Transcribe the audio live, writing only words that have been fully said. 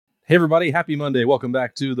Hey, everybody. Happy Monday. Welcome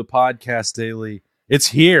back to the Podcast Daily. It's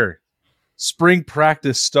here. Spring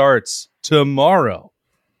practice starts tomorrow.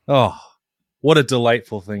 Oh, what a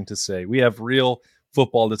delightful thing to say. We have real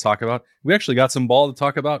football to talk about. We actually got some ball to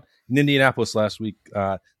talk about in Indianapolis last week.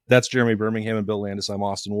 That's Jeremy Birmingham and Bill Landis. I'm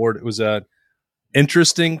Austin Ward. It was an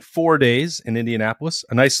interesting 4 days in Indianapolis.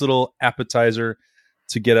 A nice little appetizer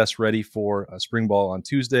to get us ready for spring ball on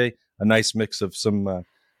Tuesday. A nice mix of some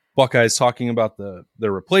Buckeyes talking about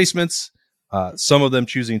their replacements, some of them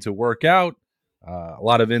choosing to work out, a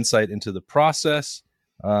lot of insight into the process,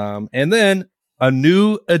 and then a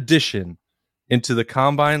new addition into the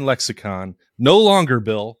Combine lexicon. No longer,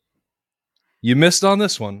 Bill, you missed on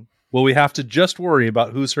this one. Will we have to just worry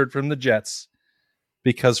about who's heard from the Jets?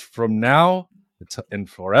 Because from now and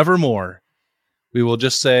forevermore, we will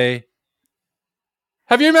just say,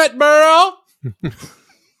 "Have you met Burrow?"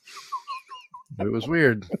 It was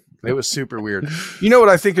weird. It was super weird. You know what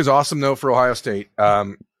I think is awesome, though, for Ohio State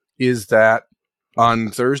is that on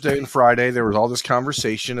Thursday and Friday, there was all this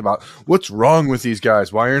conversation about what's wrong with these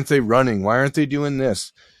guys. Why aren't they running? Why aren't they doing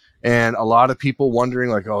this? And a lot of people wondering,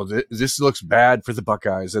 like, oh, this looks bad for the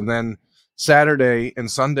Buckeyes. And then Saturday and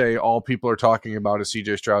Sunday, all people are talking about is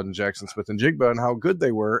C.J. Stroud and Jackson Smith-Njigba and how good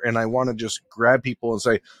they were. And I want to just grab people and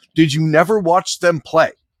say, did you never watch them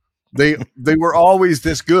play? They were always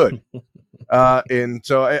this good. And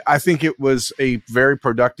so I think it was a very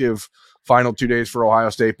productive final 2 days for Ohio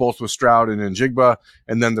State, both with Stroud and Njigba,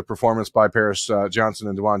 and then the performance by Paris Johnson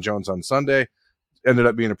and DeJuan Jones on Sunday ended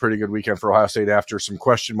up being a pretty good weekend for Ohio State after some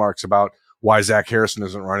question marks about why Zach Harrison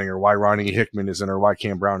isn't running or why Ronnie Hickman isn't or why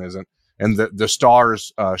Cam Brown isn't. And the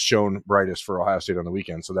stars shone brightest for Ohio State on the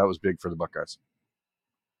weekend. So that was big for the Buckeyes.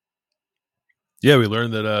 Yeah, we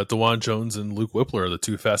learned that DeJuan Jones and Luke Whippler are the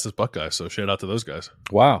two fastest Buckeyes. So shout out to those guys.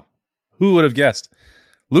 Wow. Who would have guessed?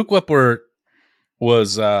 Luke Whippler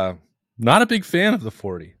was not a big fan of the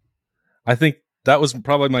 40. I think that was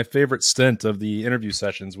probably my favorite stint of the interview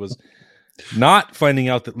sessions was not finding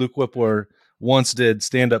out that Luke Whippler once did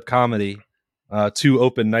stand-up comedy 2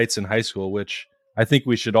 open nights in high school, which I think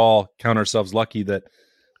we should all count ourselves lucky that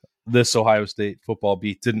this Ohio State football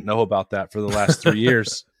beat didn't know about that for the last 3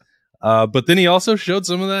 years. But then he also showed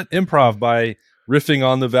some of that improv by riffing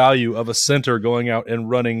on the value of a center going out and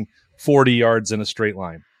running 40 yards in a straight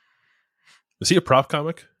line. Is he a prop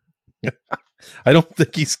comic? I don't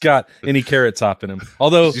think he's got any carrot top in him.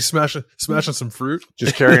 Although is he smashing some fruit,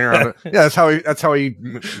 just carrying around. Yeah, that's how he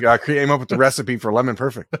came up with the recipe for lemon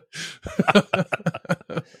perfect.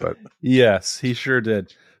 But yes, he sure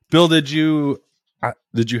did. Bill, did you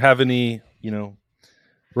have any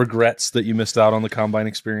regrets that you missed out on the Combine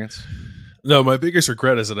experience? No, my biggest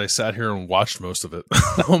regret is that I sat here and watched most of it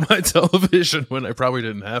on my television when I probably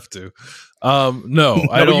didn't have to. No,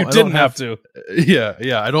 I don't. You didn't have to. Yeah.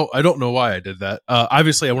 I don't know why I did that.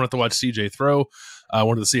 Obviously, I wanted to watch CJ throw. I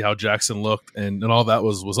wanted to see how Jackson looked, and all that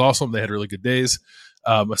was awesome. They had really good days.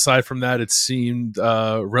 Aside from that, it seemed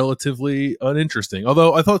relatively uninteresting.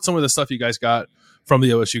 Although I thought some of the stuff you guys got from the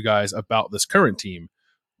OSU guys about this current team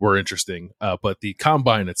were interesting. But the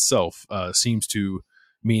Combine itself seems to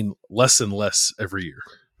mean less and less every year.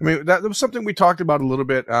 I mean, that was something we talked about a little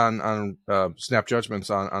bit on Snap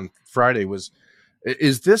Judgments on Friday.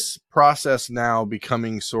 Is this process now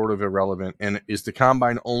becoming sort of irrelevant, and is the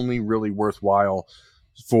Combine only really worthwhile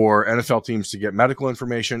for NFL teams to get medical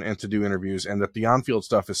information and to do interviews, and that the on-field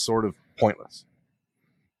stuff is sort of pointless?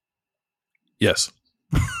 Yes.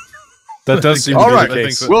 That does seem all to be right. the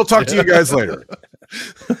case. We'll talk to you guys later.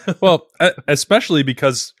 Well, especially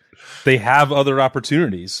because they have other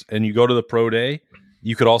opportunities, and you go to the pro day,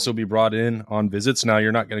 you could also be brought in on visits. Now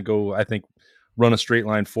you're not going to go, I think, run a straight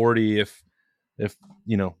line 40 if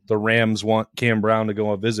the Rams want Cam Brown to go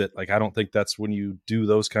on a visit. Like, I don't think that's when you do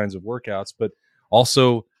those kinds of workouts. But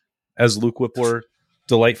also, as Luke Whippler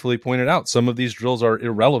delightfully pointed out, some of these drills are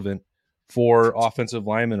irrelevant for offensive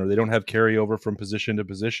linemen, or they don't have carryover from position to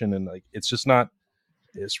position. And like, it's just not,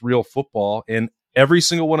 it's real football. And every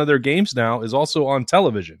single one of their games now is also on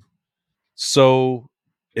television. So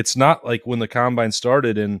it's not like when the Combine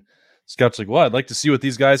started and Scott's like, well, I'd like to see what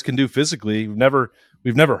these guys can do physically. We've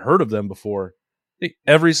never heard of them before.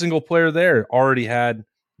 Every single player there already had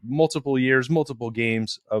multiple years, multiple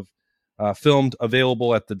games of filmed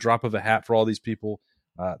available at the drop of a hat for all these people.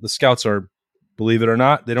 The scouts are, believe it or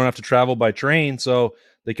not, they don't have to travel by train, so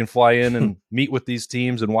they can fly in and meet with these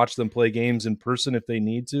teams and watch them play games in person if they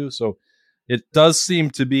need to. So it does seem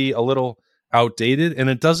to be a little outdated, and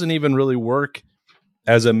it doesn't even really work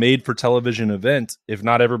as a made-for-television event if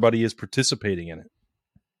not everybody is participating in it.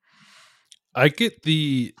 I get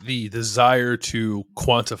the desire to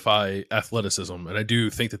quantify athleticism, and I do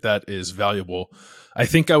think that is valuable. I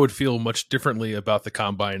think I would feel much differently about the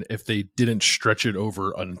combine if they didn't stretch it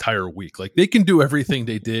over an entire week. Like, they can do everything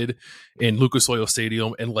they did in Lucas Oil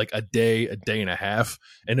Stadium in like a day and a half,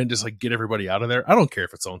 and then just like get everybody out of there. I don't care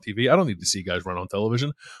if it's on TV. I don't need to see guys run on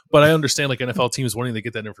television, but I understand like NFL teams wanting to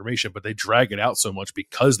get that information, but they drag it out so much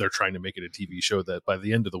because they're trying to make it a TV show that by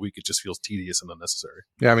the end of the week, it just feels tedious and unnecessary.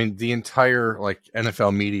 Yeah. I mean, the entire like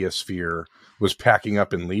NFL media sphere was packing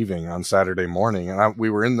up and leaving on Saturday morning. And we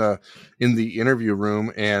were in the interview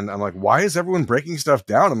room, and I'm like, why is everyone breaking stuff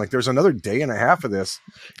down? I'm like, there's another day and a half of this.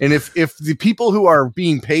 And if the people who are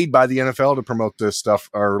being paid by the NFL to promote this stuff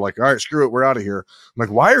are like, all right, screw it, we're out of here. I'm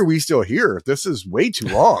like, why are we still here? This is way too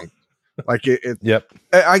long. Like Yep.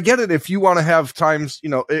 I get it. If you want to have times,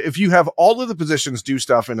 if you have all of the positions do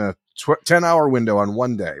stuff in a 10-hour window on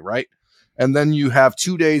one day, right? And then you have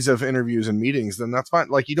 2 days of interviews and meetings, then that's fine.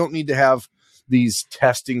 Like, you don't need to have these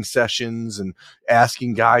testing sessions and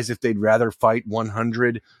asking guys if they'd rather fight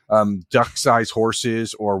 100 duck-sized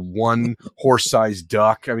horses or one horse-sized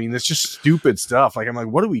duck. I mean, it's just stupid stuff. Like, I'm like,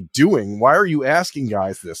 what are we doing? Why are you asking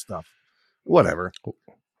guys this stuff? Whatever.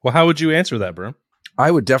 Well, how would you answer that, bro? I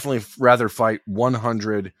would definitely rather fight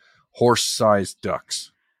 100 horse-sized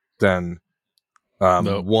ducks than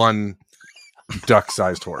one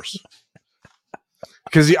duck-sized horse.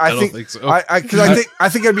 Because I think so. I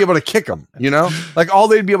think I'd be able to kick them, like all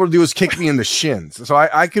they'd be able to do is kick me in the shins. So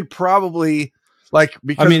I could probably I'd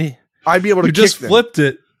be able to. You just flipped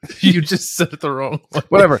it. You just said it the wrong way.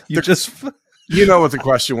 Whatever. You know what the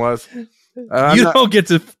question was. Don't get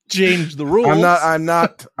to change the rules. I'm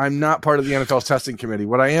not part of the NFL's testing committee.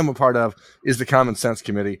 What I am a part of is the common sense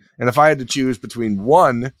committee. And if I had to choose between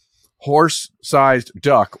one horse-sized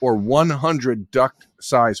duck or 100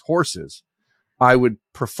 duck-sized horses, I would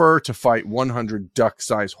prefer to fight 100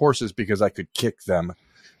 duck-sized horses because I could kick them,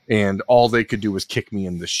 and all they could do was kick me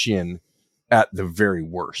in the shin at the very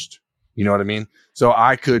worst. You know what I mean? So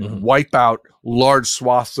I could wipe out large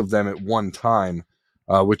swaths of them at one time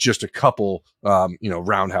with just a couple,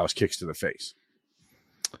 roundhouse kicks to the face.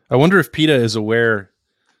 I wonder if PETA is aware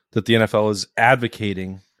that the NFL is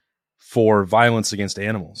advocating for violence against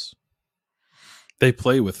animals. They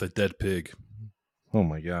play with a dead pig. Oh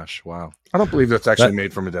my gosh! Wow. I don't believe that's actually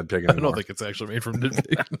made from a dead pig anymore. I don't think it's actually made from a dead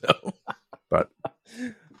pig. No, but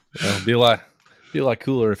it'd be a lot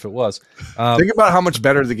cooler if it was. Think about how much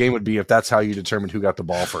better the game would be if that's how you determined who got the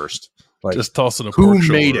ball first. Like, just tossing a who pork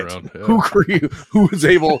made it? Around. Yeah. Who was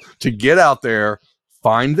able to get out there,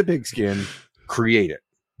 find the pigskin, create it,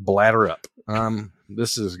 bladder up.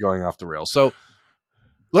 This is going off the rails. So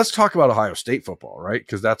let's talk about Ohio State football, right?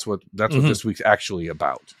 Because that's what this week's actually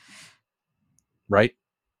about.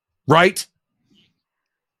 Right?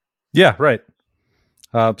 Yeah, right.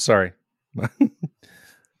 Sorry.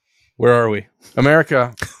 Where are we?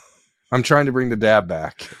 America, I'm trying to bring the dab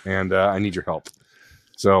back, and I need your help.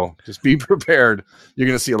 So just be prepared. You're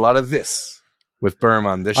going to see a lot of this with Berm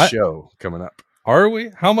on this show coming up. Are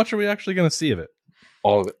we? How much are we actually going to see of it?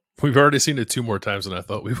 All of it. We've already seen it 2 more times than I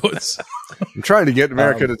thought we would. I'm trying to get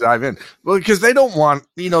America to dive in. Well, because they don't want,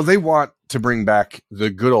 they want to bring back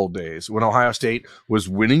the good old days when Ohio State was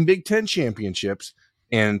winning Big Ten championships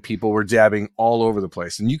and people were dabbing all over the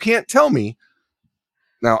place. And you can't tell me.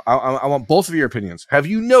 Now, I want both of your opinions. Have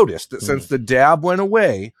you noticed that since the dab went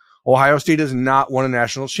away, Ohio State has not won a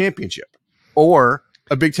national championship or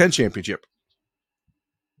a Big Ten championship?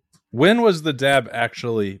 When was the dab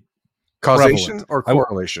actually causation or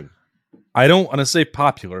correlation? I don't want to say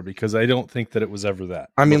popular because I don't think that it was ever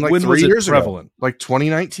that. I mean, like when 3 years prevalent? ago, like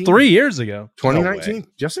 2019. 3 years ago, 2019. No,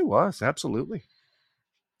 yes, it was absolutely.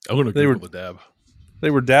 I'm going to Google the dab.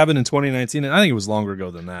 They were dabbing in 2019, and I think it was longer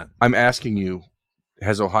ago than that. I'm asking you,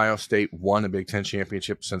 has Ohio State won a Big Ten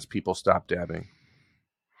championship since people stopped dabbing?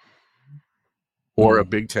 Or a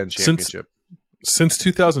Big Ten championship? Since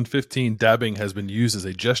 2015, dabbing has been used as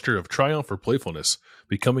a gesture of triumph or playfulness,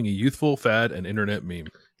 becoming a youthful fad and internet meme.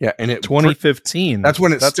 Yeah, and 2015. That's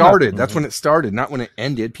when it started. That's when it started, not when it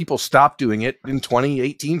ended. People stopped doing it in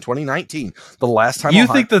 2018, 2019. The last time you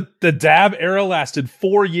think the dab era lasted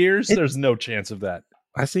 4 years? There's no chance of that.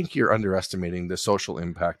 I think you're underestimating the social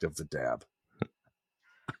impact of the dab.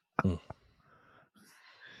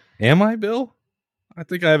 Am I, Bill? I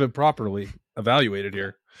think I have it properly evaluated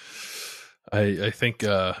here. I think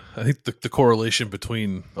the correlation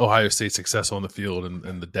between Ohio State's success on the field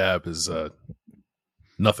and the dab is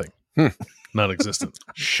nothing, non-existent,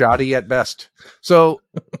 shoddy at best. So,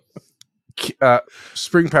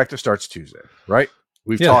 spring practice starts Tuesday, right?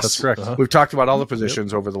 That's correct. We've talked about all the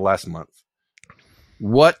positions over the last month.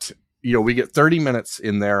 What we get 30 minutes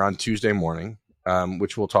in there on Tuesday morning,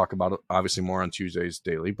 which we'll talk about obviously more on Tuesdays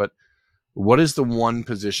daily. But what is the one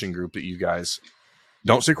position group that you guys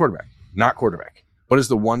don't say quarterback, not quarterback? What is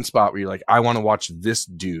the one spot where you're like, I want to watch this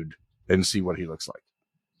dude and see what he looks like?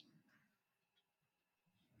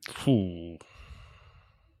 Ooh.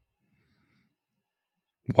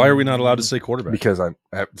 Why are we not allowed to say quarterback? Because I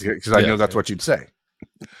know that's what you'd say.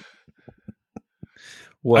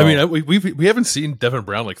 Well, I mean, we haven't seen Devin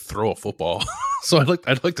Brown like throw a football, so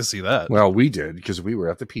I'd like to see that. Well, we did because we were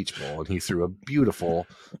at the Peach Bowl and he threw a beautiful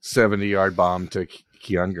 70-yard bomb to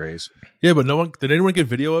Keon Grays. Yeah, but did anyone get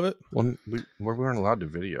video of it? Well, we weren't allowed to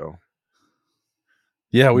video.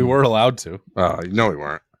 Yeah, we were allowed to. No, we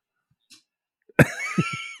weren't.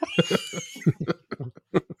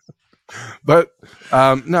 But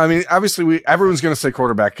no, I mean, obviously, everyone's going to say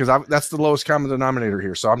quarterback because that's the lowest common denominator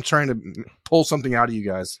here. So I'm trying to pull something out of you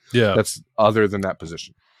guys. Yeah, that's other than that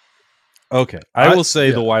position. Okay, I will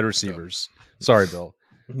say the wide receivers. Sorry, Bill.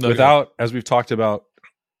 No, as we've talked about,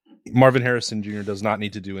 Marvin Harrison Jr. does not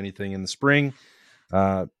need to do anything in the spring.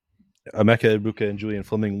 Emeka Egbuka and Julian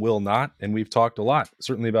Fleming will not, and we've talked a lot,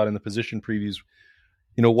 certainly about in the position previews.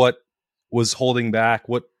 What was holding back,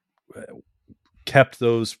 what kept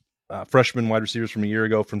those freshman wide receivers from a year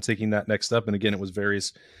ago from taking that next step. And again, it was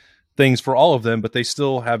various things for all of them, but they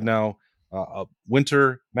still have now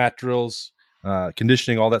winter mat drills,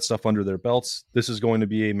 conditioning, all that stuff under their belts. This is going to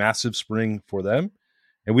be a massive spring for them.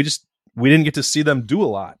 And we didn't get to see them do a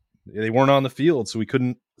lot. They weren't on the field, so we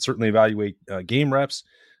couldn't certainly evaluate game reps.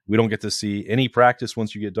 We don't get to see any practice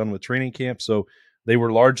once you get done with training camp. So they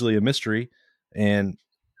were largely a mystery. And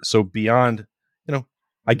so beyond,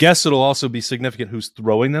 I guess it'll also be significant who's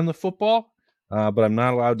throwing them the football, but I'm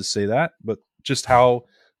not allowed to say that. But just how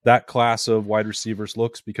that class of wide receivers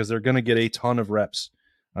looks, because they're going to get a ton of reps.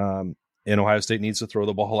 And Ohio State needs to throw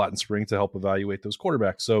the ball a lot in spring to help evaluate those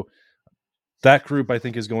quarterbacks. So that group, I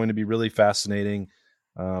think, is going to be really fascinating.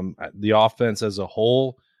 The offense as a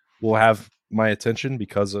whole will have my attention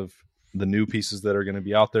because of the new pieces that are going to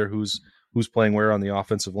be out there, who's playing where on the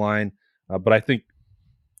offensive line. But I think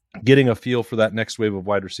getting a feel for that next wave of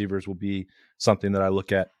wide receivers will be something that I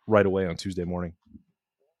look at right away on Tuesday morning.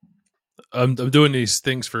 I'm doing these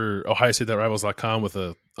things for OhioStateRivals.com with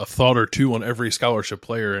a thought or two on every scholarship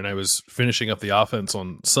player, and I was finishing up the offense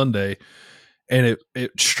on Sunday, and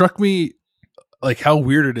it struck me like how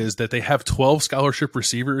weird it is that they have 12 scholarship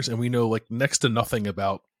receivers, and we know like next to nothing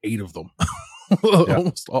about 8 of them.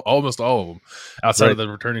 Almost all of them outside of the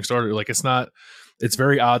returning starter. Like it's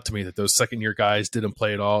very odd to me that those second-year guys didn't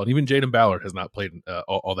play at all. And even Jaden Ballard has not played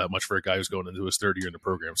all that much for a guy who's going into his third year in the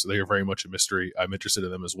program. So they are very much a mystery. I'm interested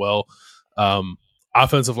in them as well.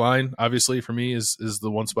 Offensive line, obviously, for me, is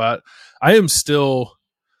the one spot. I am still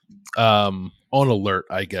on alert,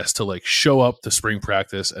 I guess, to like show up to spring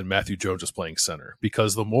practice and Matthew Jones is playing center.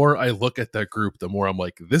 Because the more I look at that group, the more I'm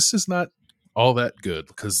like, this is not all that good,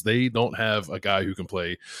 because they don't have a guy who can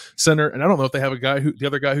play center, and I don't know if they have the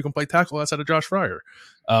other guy who can play tackle outside of Josh Fryer.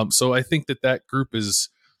 So I think that group is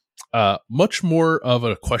much more of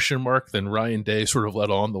a question mark than Ryan Day sort of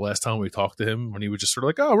let on the last time we talked to him, when he was just sort of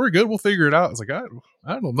like, "Oh, we're good, we'll figure it out." I was like,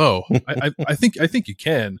 I don't know. I think you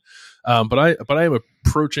can, but I am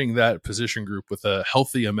approaching that position group with a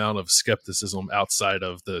healthy amount of skepticism outside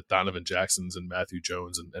of the Donovan Jacksons and Matthew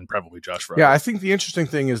Jones and probably Josh Fryer. Yeah, I think the interesting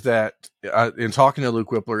thing is that in talking to Luke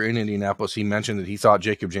Whippler in Indianapolis, he mentioned that he thought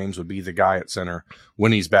Jacob James would be the guy at center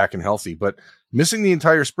when he's back and healthy. But missing the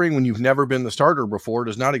entire spring when you've never been the starter before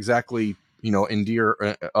does not exactly,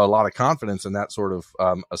 endear a lot of confidence in that sort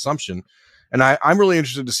of assumption. And I'm really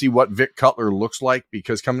interested to see what Vic Cutler looks like,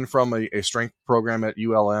 because coming from a strength program at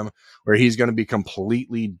ULM where he's going to be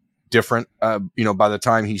completely different, by the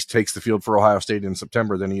time he takes the field for Ohio State in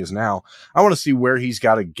September than he is now, I want to see where he's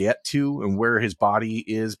got to get to and where his body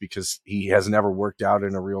is, because he has never worked out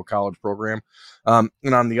in a real college program. And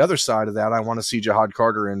on the other side of that, I want to see Jahad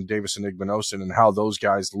Carter and Davison Igbinosun and how those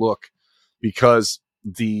guys look, because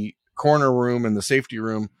the corner room and the safety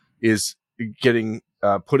room is getting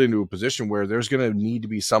put into a position where there's going to need to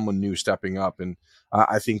be someone new stepping up. And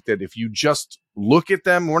I think that if you just look at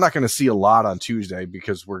them, we're not going to see a lot on Tuesday,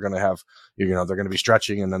 because we're going to have, they're going to be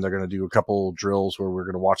stretching, and then they're going to do a couple drills where we're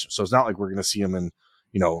going to watch. So it's not like we're going to see them in,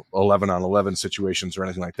 11 on 11 situations or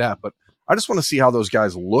anything like that. But I just want to see how those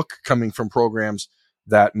guys look coming from programs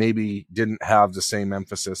that maybe didn't have the same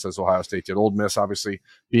emphasis as Ohio State did. Ole Miss, obviously,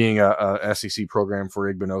 being a SEC program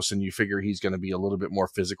for Igbinosun, you figure he's going to be a little bit more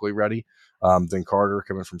physically ready than Carter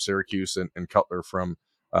coming from Syracuse, and Cutler from,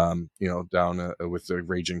 down with the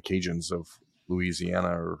Raging Cajuns of Louisiana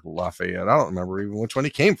or Lafayette. I don't remember even which one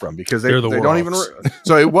he came from because they the don't even.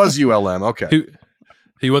 So it was ULM. Okay.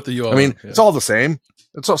 He went to ULM. I mean, it's all the same.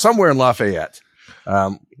 It's all somewhere in Lafayette.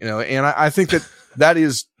 And I think that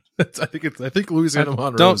is. I think Louisiana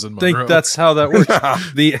Monroe don't is in Monroe. think that's how that works.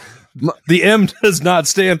 The M does not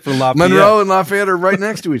stand for Lafayette. Monroe and Lafayette are right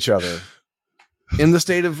next to each other in the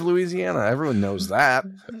state of Louisiana. Everyone knows that.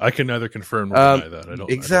 I can neither confirm nor deny that. I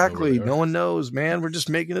don't exactly. No one knows, man. We're just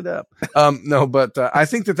making it up. No, but I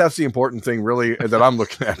think that's the important thing, really, that I'm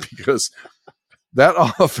looking at, because that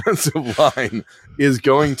offensive line is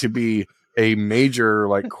going to be a major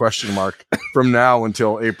question mark from now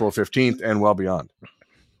until April 15th and well beyond.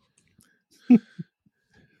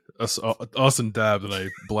 Austin dabbed and I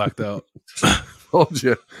blacked out. Told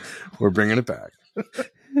you, we're bringing it back.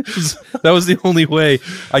 That was the only way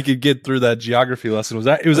I could get through that geography lesson.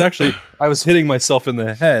 It was actually I was hitting myself in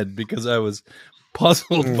the head because I was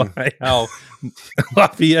puzzled by how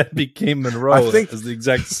Lafayette became Monroe as the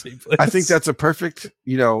exact same place. I think that's a perfect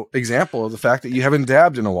example of the fact that you haven't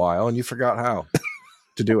dabbed in a while and you forgot how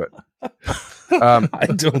to do it. I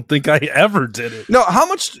don't think I ever did it. No, how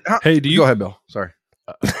much? Hey, do you go ahead, Bill? Sorry.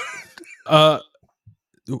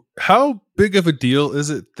 How big of a deal is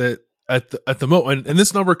it that at the moment, and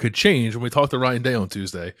this number could change when we talk to Ryan Day on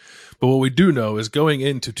Tuesday, but what we do know is going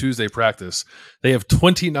into Tuesday practice, they have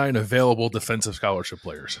 29 available defensive scholarship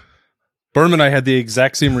players. Berman and I had the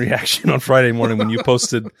exact same reaction on Friday morning when you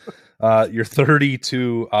posted your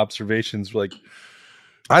 32 observations.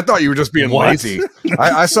 I thought you were just being lazy.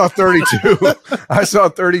 I saw 32. I saw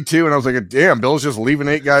 32, and I was like, damn, Bill's just leaving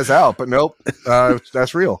 8 guys out. But nope,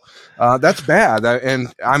 that's real. That's bad.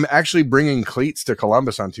 And I'm actually bringing cleats to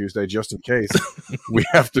Columbus on Tuesday just in case we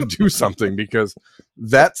have to do something, because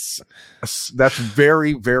that's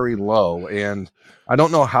very, very low. And I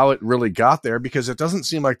don't know how it really got there, because it doesn't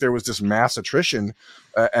seem like there was this mass attrition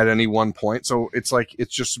at any one point. So it's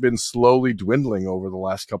it's just been slowly dwindling over the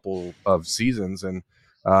last couple of seasons. And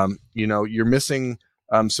you're missing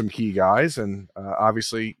some key guys, and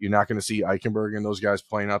obviously you're not going to see Eichenberg and those guys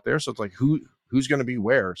playing out there. So it's who's going to be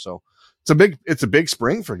where. So it's a big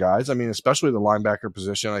spring for guys. I mean, especially the linebacker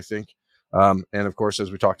position, I think. And of course, as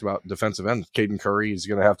we talked about defensive end, Caden Curry is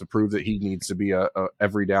going to have to prove that he needs to be a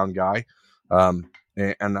every down guy. And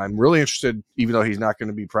I'm really interested, even though he's not going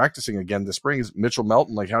to be practicing again this spring, is Mitchell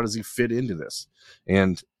Melton. How does he fit into this?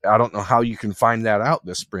 And I don't know how you can find that out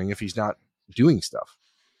this spring if he's not doing stuff.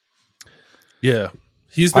 Yeah,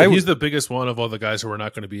 he's the biggest one of all the guys who are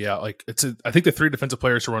not going to be out. I think the 3 defensive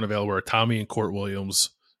players who are unavailable are Tommy and Court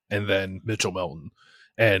Williams, and then Mitchell Melton.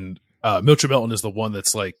 And Mitchell Melton is the one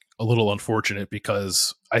that's a little unfortunate,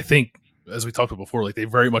 because I think, as we talked about before, they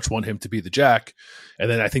very much want him to be the Jack, and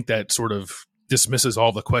then I think that sort of dismisses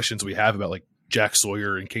all the questions we have about Jack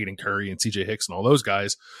Sawyer and Caden Curry and CJ Hicks and all those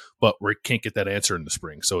guys, but we can't get that answer in the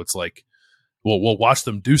spring. So it's we'll watch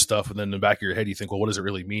them do stuff, and then in the back of your head, you think, well, what does it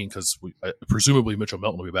really mean? Because presumably Mitchell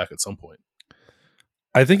Melton will be back at some point.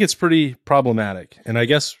 I think it's pretty problematic, and I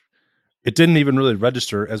guess it didn't even really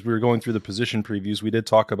register as we were going through the position previews. We did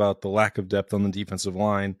talk about the lack of depth on the defensive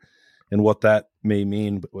line and what that may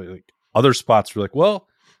mean. But other spots were well,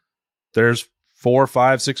 there's 4,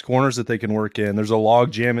 5, 6 corners that they can work in. There's a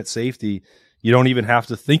log jam at safety. You don't even have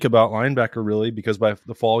to think about linebacker really, because by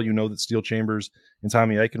the fall, that Steel Chambers and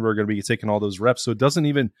Tommy Eichenberg are going to be taking all those reps. So it doesn't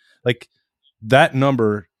even that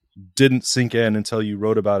number didn't sink in until you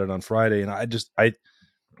wrote about it on Friday. And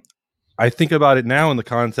I think about it now in the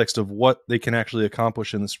context of what they can actually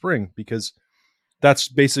accomplish in the spring, because that's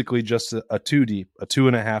basically just a 2 deep, a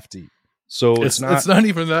 2.5 deep. So it's not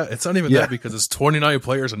even that. It's not even that, because it's 29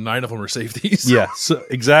 players and 9 of them are safeties. Yeah, so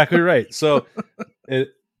exactly right. So a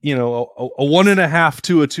 1.5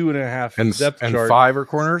 to a 2.5 depth chart. And 5 are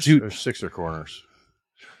corners, or 6 are corners.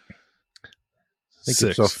 I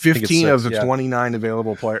think so 15 of the 29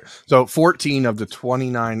 available players. So 14 of the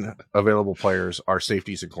 29 available players are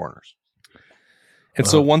safeties and corners. And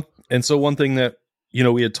so one thing that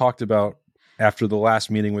we had talked about after the last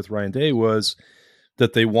meeting with Ryan Day was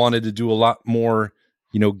that they wanted to do a lot more,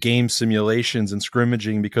 game simulations and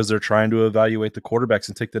scrimmaging, because they're trying to evaluate the quarterbacks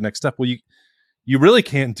and take the next step. Well, you really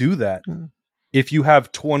can't do that if you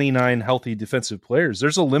have 29 healthy defensive players.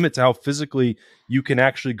 There's a limit to how physically you can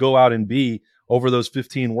actually go out and be over those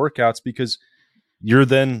 15 workouts, because you're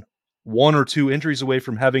then 1 or 2 injuries away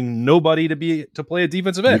from having nobody to play a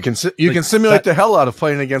defensive end. You can simulate the hell out of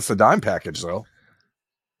playing against the dime package, though.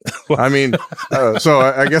 I mean, so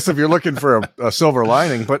I guess if you're looking for a silver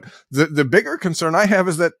lining, but the bigger concern I have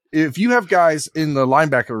is that if you have guys in the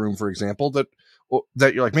linebacker room, for example, that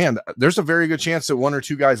that you're like, man, there's a very good chance that one or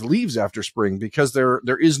two guys leaves after spring because there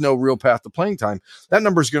is no real path to playing time. That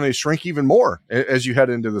number is going to shrink even more as you head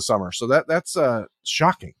into the summer. So that's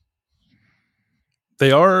shocking.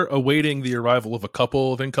 They are awaiting the arrival of a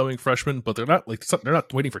couple of incoming freshmen, but they're not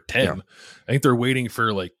waiting for 10. Yeah. I think they're waiting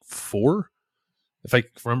for like 4. If I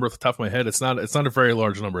remember off the top of my head, it's not a very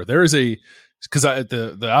large number. There is because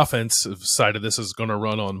the offensive side of this is going to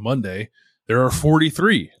run on Monday. There are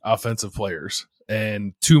 43 offensive players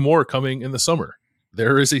and 2 more coming in the summer.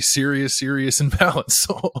 There is a serious imbalance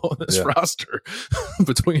on this roster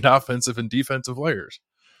between offensive and defensive players.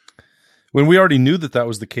 When we already knew that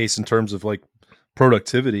was the case in terms of like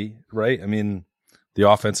productivity, right? I mean, the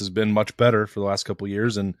offense has been much better for the last couple of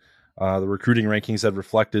years, and the recruiting rankings have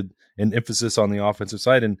reflected an emphasis on the offensive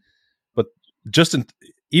side. But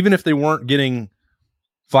even if they weren't getting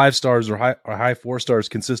 5 stars or high 4 stars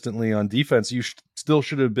consistently on defense, you still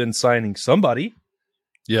should have been signing somebody.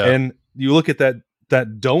 Yeah. And you look at that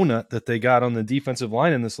donut that they got on the defensive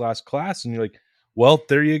line in this last class, and you're like, well,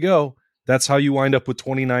 there you go. That's how you wind up with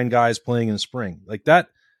 29 guys playing in the spring. Like that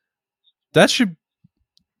should,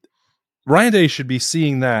 Ryan Day should be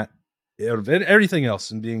seeing that out of everything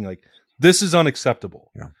else and being like, this is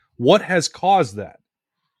unacceptable. Yeah. What has caused that?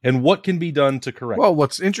 And what can be done to correct? Well,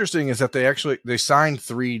 what's interesting is that they signed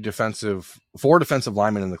 4 defensive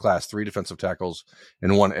linemen in the class, 3 defensive tackles,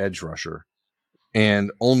 and 1 edge rusher,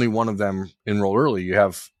 and only one of them enrolled early. You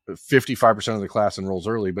have 55% of the class enrolls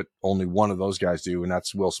early, but only one of those guys do, and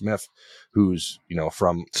that's Will Smith, who's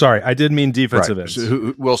from. Sorry, I did mean defensive ends.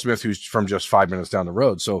 So Will Smith, who's from just 5 minutes down the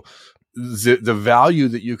road. So the value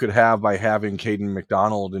that you could have by having Caden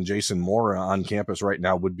McDonald and Jason Mora on campus right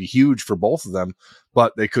now would be huge for both of them,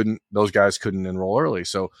 but those guys couldn't enroll early.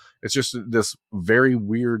 So it's just this very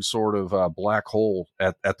weird sort of black hole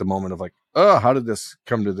at the moment of like, how did this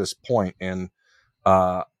come to this point? And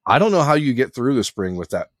I don't know how you get through the spring with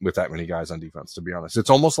that many guys on defense, to be honest. It's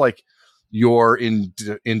almost like you're in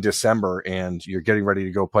December and you're getting ready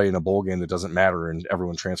to go play in a bowl game that doesn't matter, and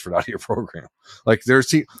everyone transferred out of your program. Like there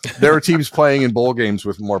are teams playing in bowl games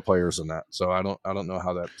with more players than that. So I don't know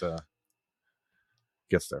how that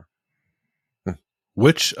gets there.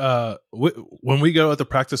 Which when we go at the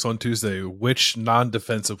practice on Tuesday, which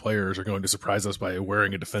non-defensive players are going to surprise us by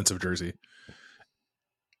wearing a defensive jersey?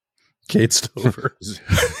 Kate Stover.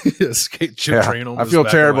 Yes, Chip Trainum. I feel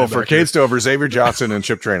terrible for Kate Stover, Xavier Johnson, and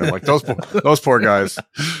Chip Trainum. Like those poor guys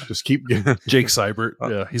just keep getting. Jake Seibert.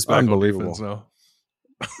 Yeah, he's back on defense now.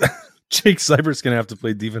 Jake Seibert's going to have to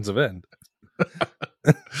play defensive end.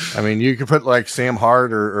 I mean, you could put like Sam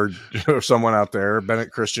Hart or someone out there,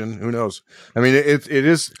 Bennett Christian. Who knows? I mean, it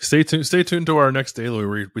is. Stay tuned to our next daily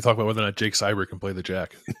where we talk about whether or not Jake Seibert can play the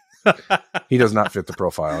jack. He does not fit the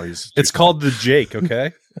profile. It's called the Jake.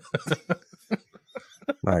 Okay.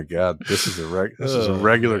 My God, this is a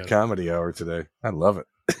regular comedy hour today. I love it.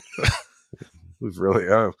 We've really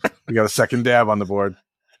we got a second dab on the board.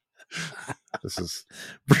 This is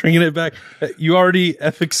bringing it back. You already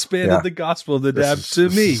have expanded the gospel of the dab to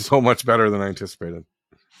me. So much better than I anticipated.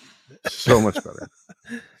 So much better.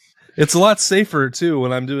 It's a lot safer too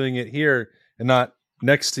when I'm doing it here and not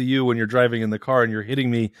next to you when you're driving in the car and you're hitting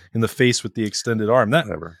me in the face with the extended arm. That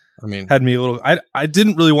had me a little. I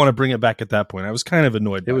didn't really want to bring it back at that point. I was kind of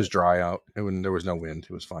annoyed. It was dry out. There was no wind.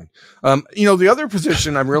 It was fine. The other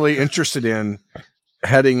position I'm really interested in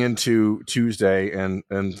heading into Tuesday and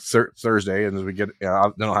Thursday, and as we get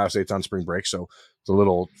then Ohio State's on spring break, so it's a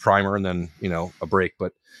little primer and then a break.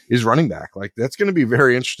 But is running back. Like that's going to be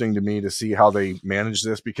very interesting to me to see how they manage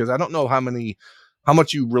this, because I don't know how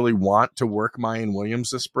much you really want to work Mayan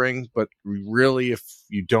Williams this spring, but really, if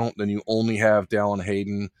you don't, then you only have Dallin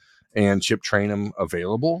Hayden and Chip Trainum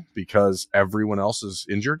available because everyone else is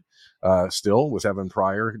injured still, with Evan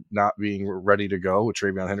Pryor not being ready to go, with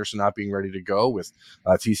Travion Henderson not being ready to go, with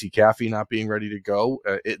TC Caffey not being ready to go.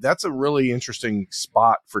 That's a really interesting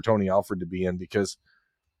spot for Tony Alford to be in, because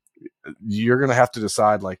you're going to have to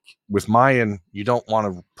decide, like with Mayan, you don't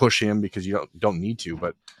want to push him because you don't need to,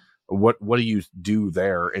 but what do you do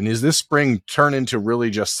there? And is this spring turn into really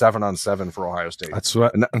just 7-on-7 for Ohio State? That's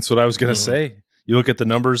what I was going to say. You look at the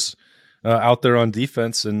numbers out there on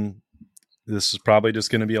defense, and this is probably just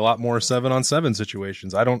going to be a lot more 7-on-7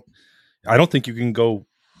 situations. I don't think you can go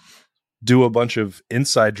do a bunch of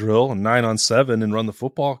inside drill and 9-on-7 and run the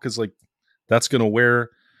football, because like that's going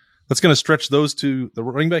to stretch those two. The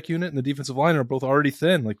running back unit and the defensive line are both already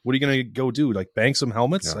thin. Like, what are you going to go do? Like bang some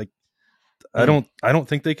helmets? Yeah. Like, I don't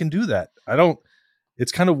think they can do that.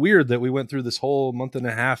 It's kind of weird that we went through this whole month and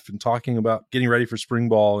a half and talking about getting ready for spring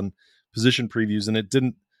ball and position previews, and it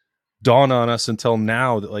didn't dawn on us until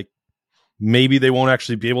now that like maybe they won't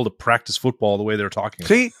actually be able to practice football the way they're talking.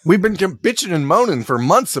 See, we've been bitching and moaning for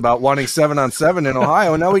months about wanting 7-on-7 in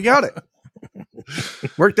Ohio, and now we got it.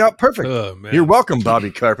 Worked out perfect. Oh, man. You're welcome, Bobby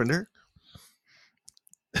Carpenter.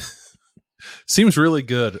 Seems really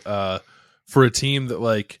good for a team that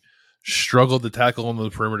like struggled to tackle on the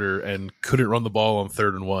perimeter and couldn't run the ball on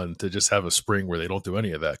 3rd and 1 to just have a spring where they don't do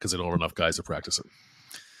any of that because they don't have enough guys to practice it.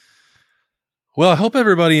 Well, I hope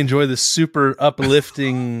everybody enjoyed this super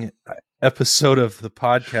uplifting episode of the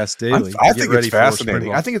podcast daily. I think it's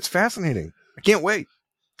fascinating. I think it's fascinating. I can't wait.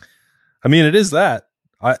 I mean, it is that.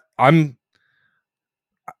 I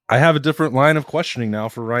have a different line of questioning now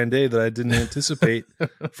for Ryan Day that I didn't anticipate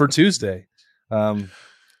for Tuesday.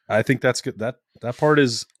 I think that's good. That part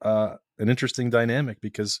is an interesting dynamic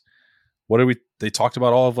because they talked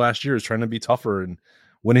about all of last year is trying to be tougher and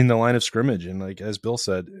winning the line of scrimmage. And like, as Bill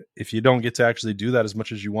said, if you don't get to actually do that as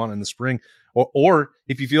much as you want in the spring, or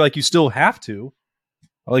if you feel like you still have to,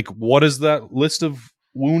 like, what is that list of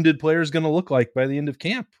wounded players going to look like by the end of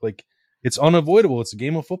camp? Like, it's unavoidable. It's a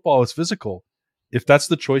game of football. It's physical. If that's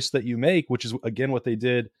the choice that you make, which is again what they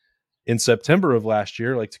did in September of last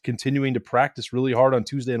year, like continuing to practice really hard on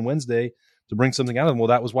Tuesday and Wednesday to bring something out of them. Well,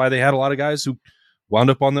 that was why they had a lot of guys who wound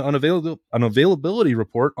up on the unavailability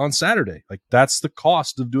report on Saturday. Like, that's the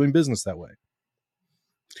cost of doing business that way.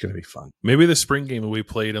 It's going to be fun. Maybe the spring game we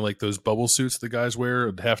played in like those bubble suits the guys wear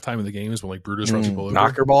at halftime of the games when like Brutus runs people over.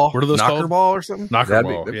 Knocker ball? What are those knocker called? Ball or something? Knocker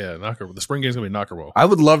ball. Knocker ball. The spring game's going to be knocker ball. I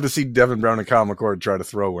would love to see Devin Brown and Kyle McCord try to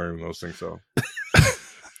throw wearing those things, though.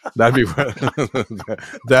 That'd be worth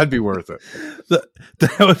it.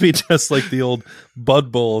 That would be just like the old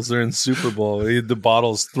Bud Bowls or in Super Bowl. The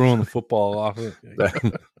bottles throwing the football off it.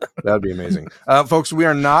 That'd be amazing. Folks, we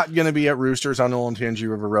are not going to be at Roosters on Old Tangi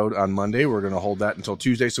River Road on Monday. We're going to hold that until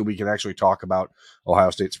Tuesday so we can actually talk about Ohio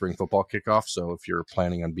State spring football kickoff. So if you're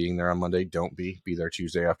planning on being there on Monday, don't be there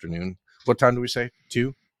Tuesday afternoon. What time do we say? 2?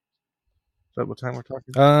 Is that what time we're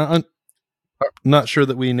talking? Not sure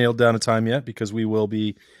that we nailed down a time yet because we will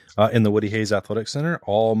be in the Woody Hayes Athletic Center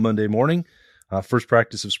all Monday morning. First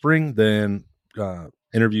practice of spring, then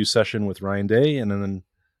interview session with Ryan Day, and then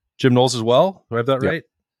Jim Knowles as well. Do I have that right?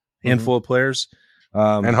 Handful of players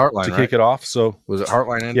and Heartline to kick it off. So was it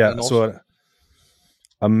Heartline? And yeah, Knowles? so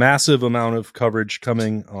a massive amount of coverage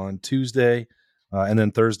coming on Tuesday and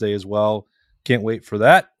then Thursday as well. Can't wait for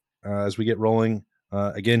that as we get rolling.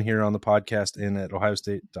 Again, here on the podcast and at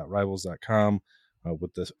ohiostate.rivals.com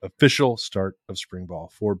with the official start of spring ball.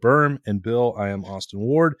 For Berm and Bill, I am Austin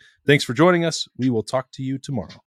Ward. Thanks for joining us. We will talk to you tomorrow.